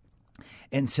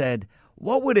and said,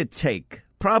 what would it take?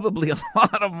 Probably a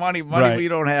lot of money right. we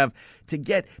don't have to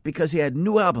get, because he had a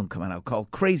new album coming out called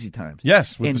Crazy Times.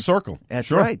 Yes, with the circle. That's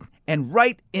sure. right. And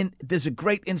there's a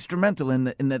great instrumental in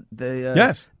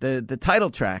the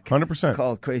title track. 100%.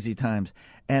 Called Crazy Times.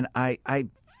 And I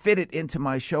fit it into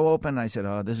my show open. I said,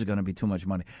 oh, this is going to be too much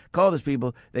money. Called his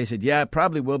people. They said, yeah, it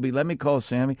probably will be. Let me call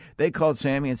Sammy. They called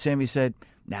Sammy, and Sammy said,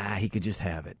 nah, he could just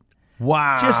have it.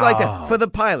 Wow. Just like that. For the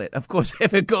pilot. Of course,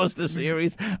 if it goes to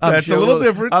series, that's a little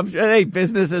different. I'm sure, hey,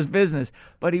 business is business.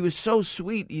 But he was so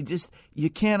sweet. You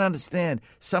can't understand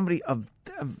somebody of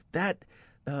that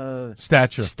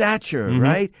stature, mm-hmm.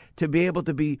 right? To be able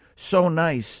to be so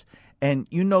nice. And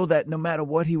you know that no matter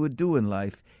what he would do in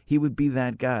life, he would be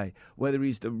that guy. Whether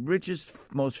he's the richest,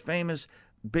 most famous,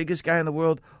 biggest guy in the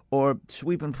world, or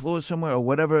sweeping floors somewhere, or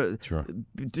whatever sure.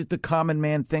 the common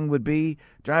man thing would be,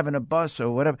 driving a bus or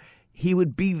whatever. He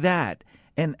would be that,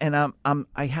 and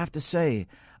I have to say,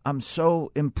 I'm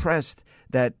so impressed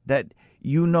that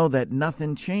you know that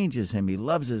nothing changes him. He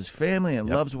loves his family and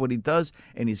loves what he does,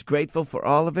 and he's grateful for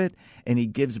all of it, and he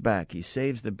gives back. He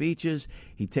saves the beaches.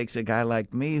 He takes a guy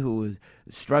like me who is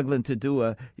struggling to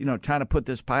do trying to put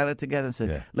this pilot together and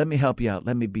said, let me help you out.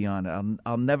 Let me be on it.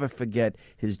 I'll never forget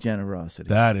his generosity.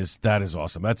 That is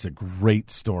awesome. That's a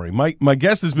great story. My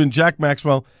guest has been Jack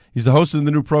Maxwell. He's the host of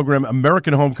the new program,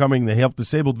 American Homecoming. They help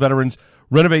disabled veterans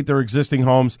renovate their existing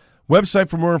homes. Website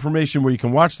for more information where you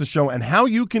can watch the show and how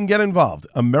you can get involved,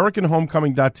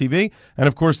 AmericanHomecoming.tv. And,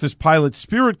 of course, this pilot,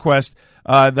 Spirit Quest,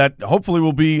 that hopefully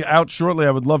will be out shortly.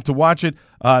 I would love to watch it.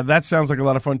 That sounds like a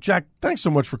lot of fun. Jack, thanks so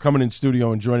much for coming in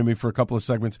studio and joining me for a couple of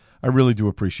segments. I really do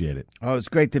appreciate it. Oh, it's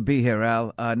great to be here,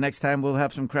 Al. Next time we'll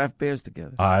have some craft beers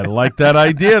together. I like that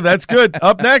idea. That's good.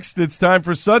 Up next, it's time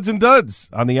for Suds and Duds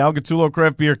on the Al Gattullo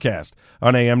Craft Beer Cast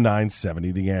on AM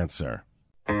 970 The Answer.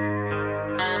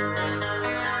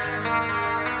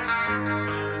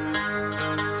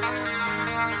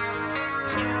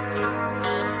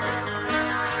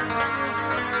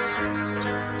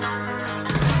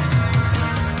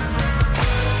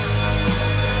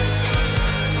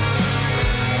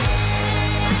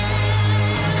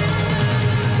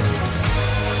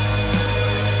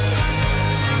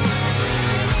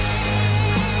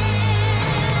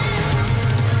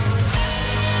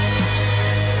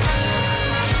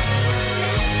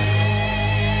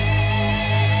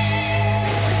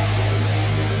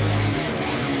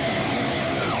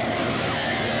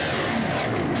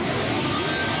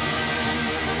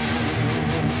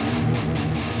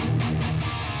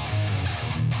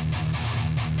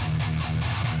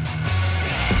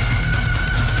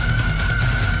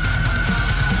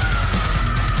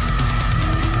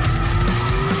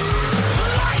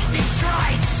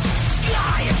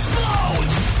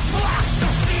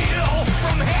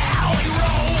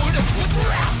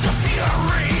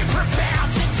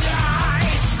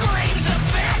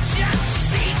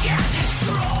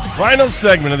 Final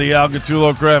segment of the Al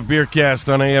Gattullo Craft Beer Cast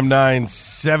on AM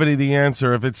 970 The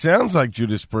Answer. If it sounds like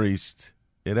Judas Priest,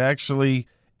 it actually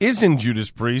isn't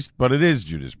Judas Priest, but it is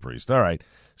Judas Priest. All right.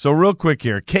 So real quick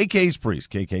here, KK's Priest,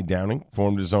 KK Downing,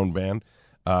 formed his own band,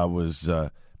 was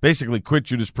basically quit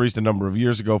Judas Priest a number of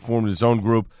years ago, formed his own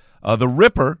group. The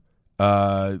Ripper,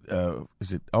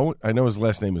 is it Owen? I know his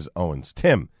last name is Owens.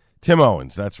 Tim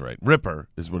Owens, that's right. Ripper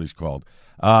is what he's called.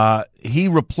 He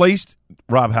replaced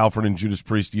Rob Halford and Judas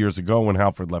Priest years ago when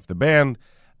Halford left the band.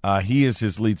 He is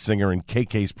his lead singer in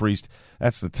KK's Priest.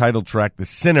 That's the title track. The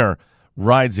Sinner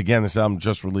rides again. This album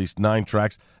just released 9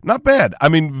 tracks. Not bad. I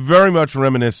mean, very much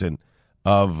reminiscent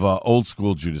of old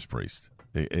school Judas Priest.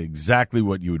 Exactly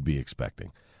what you would be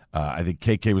expecting. I think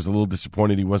KK was a little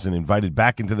disappointed he wasn't invited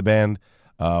back into the band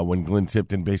when Glenn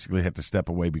Tipton basically had to step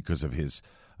away because of his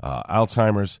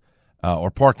Alzheimer's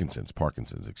or Parkinson's,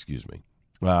 excuse me.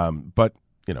 But,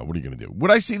 you know, what are you going to do?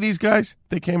 Would I see these guys if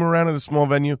they came around at a small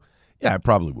venue? Yeah, I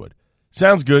probably would.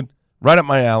 Sounds good. Right up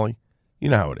my alley. You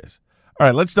know how it is. All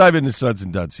right, let's dive into Suds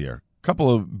and Duds here. A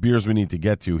couple of beers we need to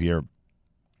get to here.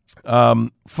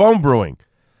 Foam Brewing,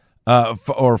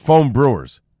 or Foam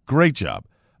Brewers. Great job.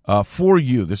 For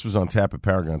You, this was on tap at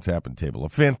Paragon Tap and Table. A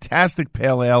fantastic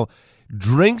pale ale.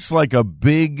 Drinks like a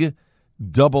big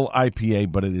double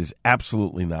IPA, but it is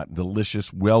absolutely not.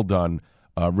 Delicious. Well done.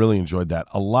 Really enjoyed that.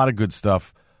 A lot of good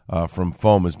stuff from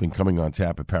Foam has been coming on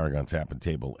tap at Paragon Tap and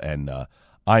Table, and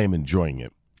I am enjoying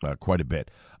it quite a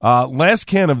bit. Last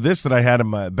can of this that I had in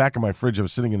my back of my fridge, I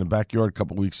was sitting in the backyard a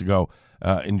couple weeks ago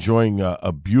enjoying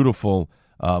a beautiful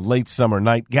late summer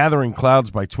night. Gathering Clouds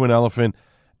by Twin Elephant.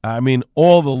 I mean,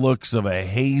 all the looks of a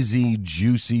hazy,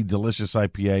 juicy, delicious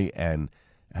IPA, and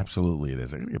absolutely it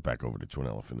is. I got to get back over to Twin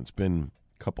Elephant. It's been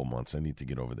a couple months. I need to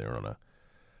get over there on a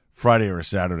Friday or a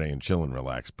Saturday and chill and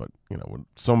relax, but, you know, with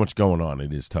so much going on,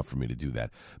 it is tough for me to do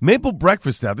that. Maple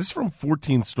Breakfast Stout. This is from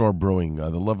 14th Star Brewing. The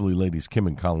lovely ladies, Kim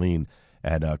and Colleen,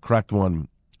 at Cracked One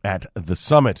at the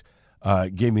Summit,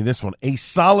 gave me this one. A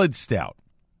solid stout.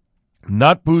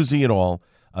 Not boozy at all.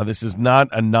 This is not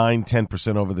a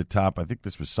 9-10% over the top. I think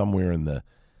this was somewhere in the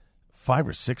 5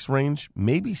 or 6 range,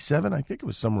 maybe 7. I think it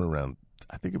was somewhere around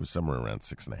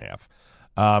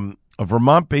 6.5. A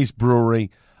Vermont-based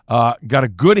brewery. Got a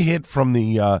good hit from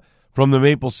the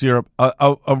maple syrup.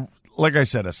 Like I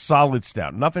said, a solid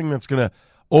stout. Nothing that's going to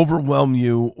overwhelm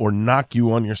you or knock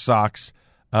you on your socks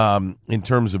in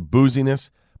terms of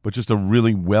booziness, but just a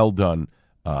really well done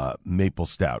maple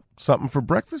stout. Something for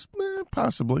breakfast?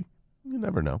 Possibly. You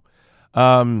never know.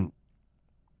 I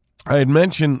had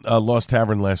mentioned Lost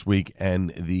Tavern last week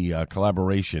and the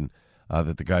collaboration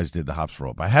that the guys did, the Hops for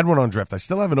Hope. I had one on draft. I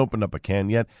still haven't opened up a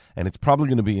can yet, and it's probably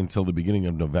going to be until the beginning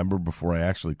of November before I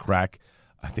actually crack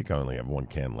I think I only have 1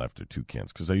 can left or 2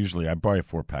 cans because I buy a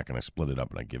 4-pack and I split it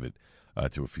up and I give it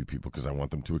to a few people because I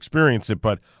want them to experience it.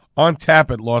 But on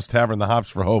tap at Lost Tavern, the Hops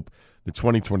for Hope, the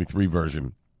 2023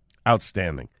 version,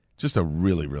 outstanding. Just a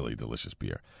really, really delicious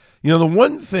beer. The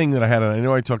one thing that I had, and I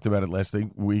know I talked about it last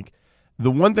week,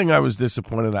 the one thing I was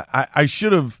disappointed, I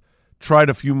should have tried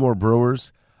a few more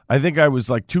brewers. I think I was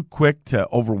like too quick to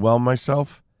overwhelm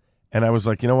myself. And I was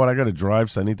like, you know what, I got to drive,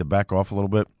 so I need to back off a little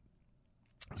bit.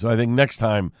 So I think next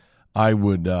time I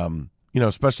would,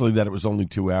 especially that it was only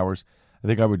 2 hours, I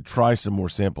think I would try some more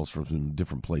samples from some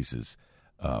different places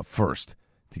first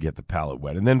to get the palate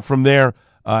wet. And then from there,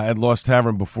 at Lost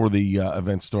Tavern before the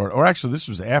event started, or actually this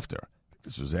was after,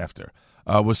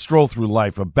 was Stroll Through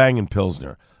Life, a banging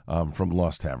Pilsner from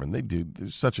Lost Tavern. They do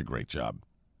such a great job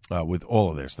with all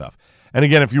of their stuff. And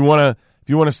again, if you want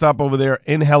to stop over there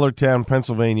in Hellertown,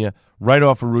 Pennsylvania, right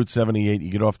off of Route 78, you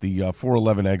get off the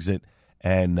 411 exit,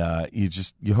 and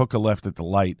you hook a left at the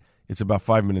light. It's about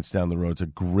 5 minutes down the road. It's a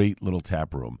great little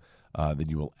tap room that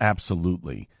you will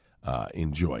absolutely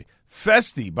enjoy.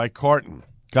 Festi by Carton.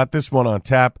 Got this one on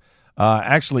tap.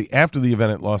 Actually, after the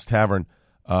event at Lost Tavern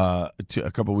a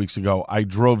couple weeks ago, I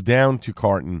drove down to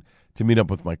Carton to meet up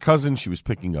with my cousin. She was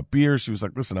picking up beer. She was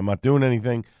like, listen, I'm not doing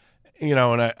anything. And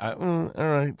all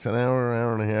right, it's an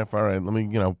hour and a half. All right, let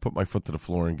me, put my foot to the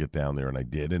floor and get down there. And I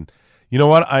did. And you know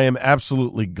what? I am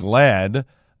absolutely glad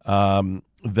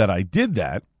that I did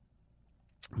that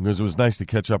because it was nice to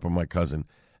catch up with my cousin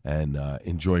and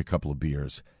enjoy a couple of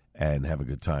beers and have a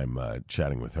good time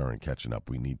chatting with her and catching up.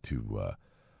 We need to,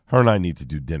 her and I need to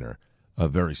do dinner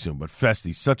very soon. But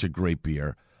Festi, such a great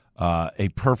beer, a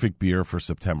perfect beer for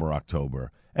September,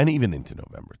 October, and even into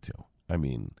November, too. I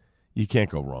mean, you can't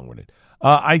go wrong with it.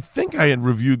 I think I had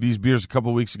reviewed these beers a couple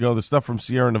of weeks ago. The stuff from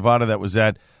Sierra Nevada that was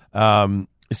at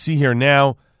See Here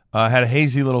Now had a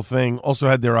hazy little thing. Also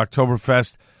had their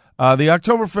Oktoberfest. The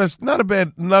Oktoberfest,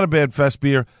 not a bad fest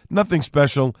beer. Nothing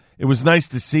special. It was nice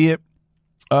to see it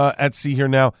at See Here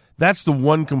Now. That's the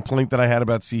one complaint that I had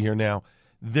about See Here Now.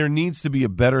 There needs to be a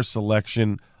better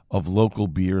selection of local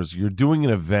beers. You're doing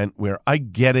an event where I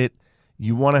get it.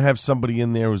 You want to have somebody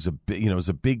in there who's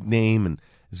a big name and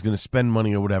is going to spend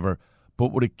money or whatever.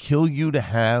 But would it kill you to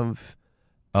have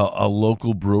a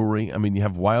local brewery? I mean, you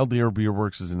have Wild Air Beer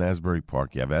Works in Asbury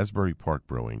Park. You have Asbury Park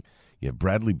Brewing. You have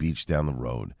Bradley Beach down the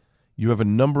road. You have a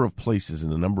number of places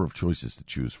and a number of choices to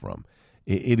choose from.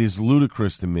 It is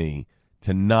ludicrous to me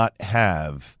to not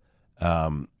have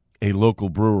a local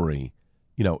brewery,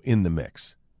 in the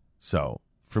mix. So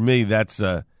for me, that's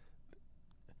I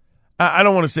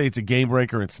don't want to say it's a game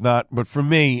breaker. It's not, but for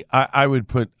me, I would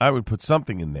put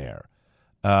something in there.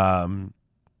 I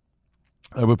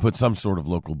would put some sort of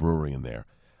local brewery in there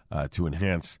to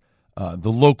enhance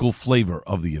the local flavor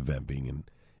of the event being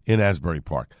in Asbury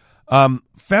Park.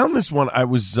 Found this one. I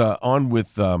was on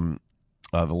with the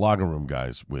Lager Room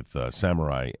guys with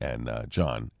Samurai and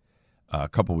John a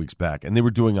couple weeks back, and they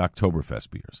were doing Oktoberfest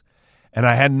beers. And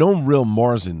I had no real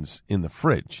Marzens in the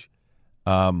fridge.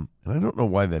 And I don't know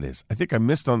why that is. I think I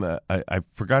missed on the. I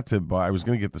forgot to buy. I was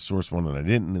going to get the Source one, and I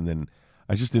didn't. And then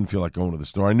I just didn't feel like going to the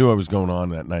store. I knew I was going on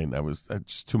that night, and I was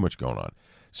just too much going on.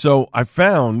 So I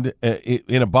found it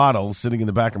in a bottle sitting in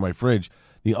the back of my fridge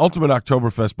the Ultimate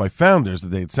Oktoberfest by Founders that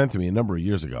they had sent to me a number of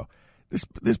years ago.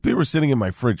 This beer was sitting in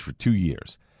my fridge for 2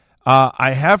 years.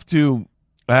 I have to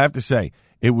say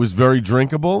it was very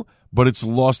drinkable, but it's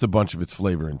lost a bunch of its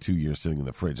flavor in 2 years sitting in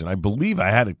the fridge. And I believe I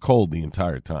had it cold the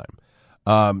entire time.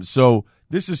 So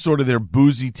this is sort of their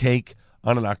boozy take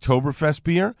on an Oktoberfest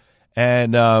beer.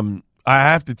 And I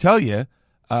have to tell you,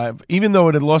 even though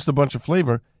it had lost a bunch of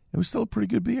flavor, it was still a pretty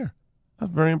good beer. I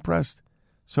was very impressed.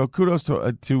 So kudos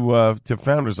to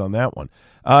Founders on that one.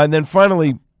 And then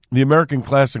finally, the American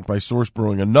Classic by Source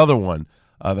Brewing, another one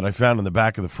that I found in the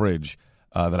back of the fridge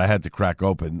that I had to crack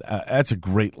open. That's a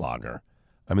great lager.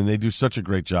 I mean, they do such a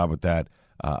great job with that.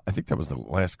 I think that was the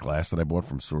last glass that I bought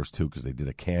from Source, too, because they did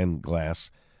a can glass,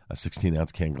 a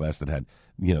 16-ounce can glass that had,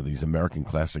 these American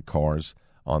Classic cars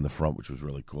on the front, which was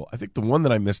really cool. I think the one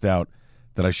that I missed out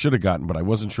that I should have gotten, but I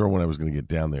wasn't sure when I was going to get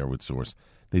down there with Source,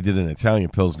 they did an Italian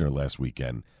Pilsner last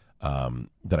weekend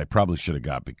that I probably should have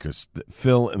got because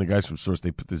Phil and the guys from Source,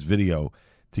 they put this video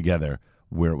together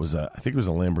where it was I think it was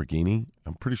a Lamborghini.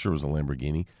 I'm pretty sure it was a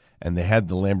Lamborghini. And they had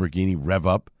the Lamborghini rev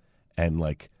up and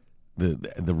like the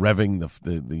revving,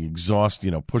 the exhaust,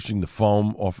 pushing the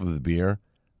foam off of the beer.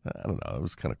 I don't know. It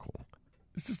was kind of cool.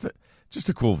 It's just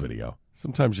a cool video.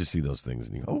 Sometimes you see those things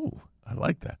and you go, oh, I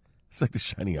like that. It's like the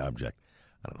shiny object.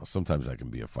 I don't know. Sometimes I can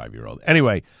be a 5-year-old.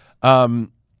 Anyway,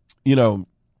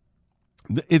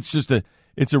 it's just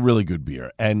it's a really good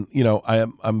beer. And,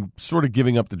 I'm sort of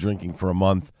giving up the drinking for a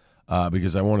month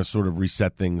because I want to sort of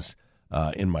reset things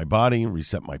in my body,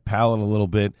 reset my palate a little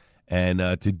bit. And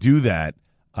to do that,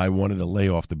 I wanted to lay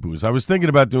off the booze. I was thinking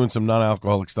about doing some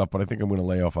non-alcoholic stuff, but I think I'm going to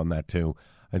lay off on that too.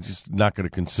 I'm just not going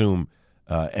to consume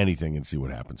anything and see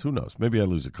what happens. Who knows? Maybe I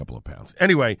lose a couple of pounds.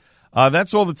 Anyway,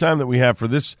 that's all the time that we have for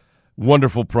this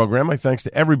wonderful program. My thanks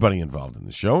to everybody involved in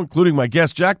the show, including my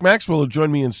guest, Jack Maxwell, who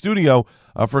joined me in studio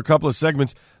for a couple of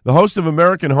segments. The host of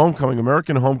American Homecoming,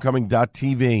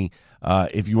 AmericanHomecoming.tv.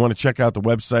 If you want to check out the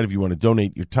website, if you want to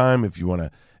donate your time, if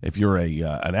you're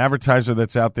an advertiser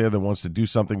that's out there that wants to do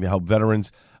something to help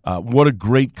veterans, what a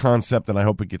great concept, and I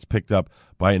hope it gets picked up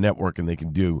by a network and they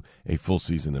can do a full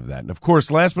season of that. And, of course,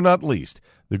 last but not least,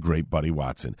 the great Buddy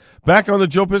Watson. Back on the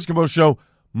Joe Piscopo Show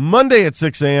Monday at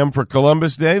 6 a.m. for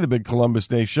Columbus Day, the big Columbus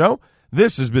Day show.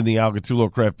 This has been the Al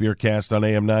Gattullo Craft Beer Cast on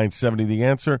AM 970 The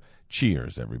Answer.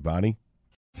 Cheers, everybody.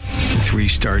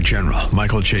 3-star General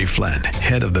Michael J. Flynn,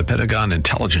 head of the Pentagon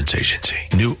Intelligence Agency,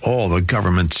 knew all the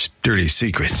government's dirty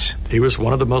secrets. He was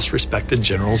one of the most respected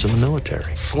generals in the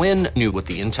military. Flynn knew what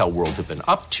the intel world had been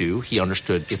up to. He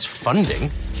understood its funding.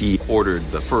 He ordered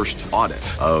the first audit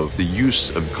of the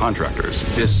use of contractors.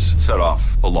 This set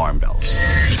off alarm bells.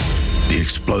 The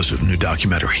explosive new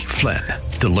documentary, Flynn,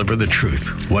 Deliver the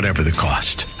Truth, Whatever the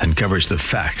Cost, uncovers the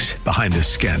facts behind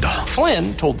this scandal.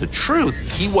 Flynn told the truth.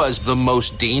 He was the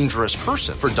most dangerous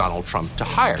person for Donald Trump to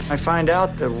hire. I find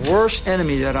out the worst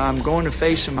enemy that I'm going to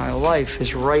face in my life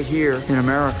is right here in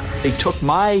America. They took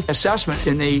my assessment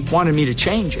and they wanted me to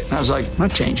change it. And I was like, I'm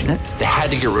not changing it. They had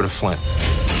to get rid of Flynn.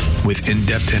 With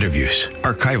in-depth interviews,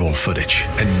 archival footage,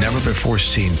 and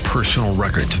never-before-seen personal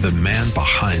records of the man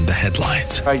behind the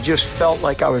headlines. I just felt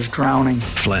like I was drowning.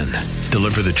 Flynn,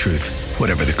 Deliver the Truth,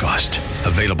 Whatever the Cost.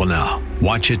 Available now.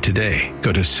 Watch it today.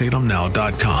 Go to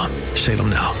salemnow.com.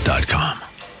 salemnow.com.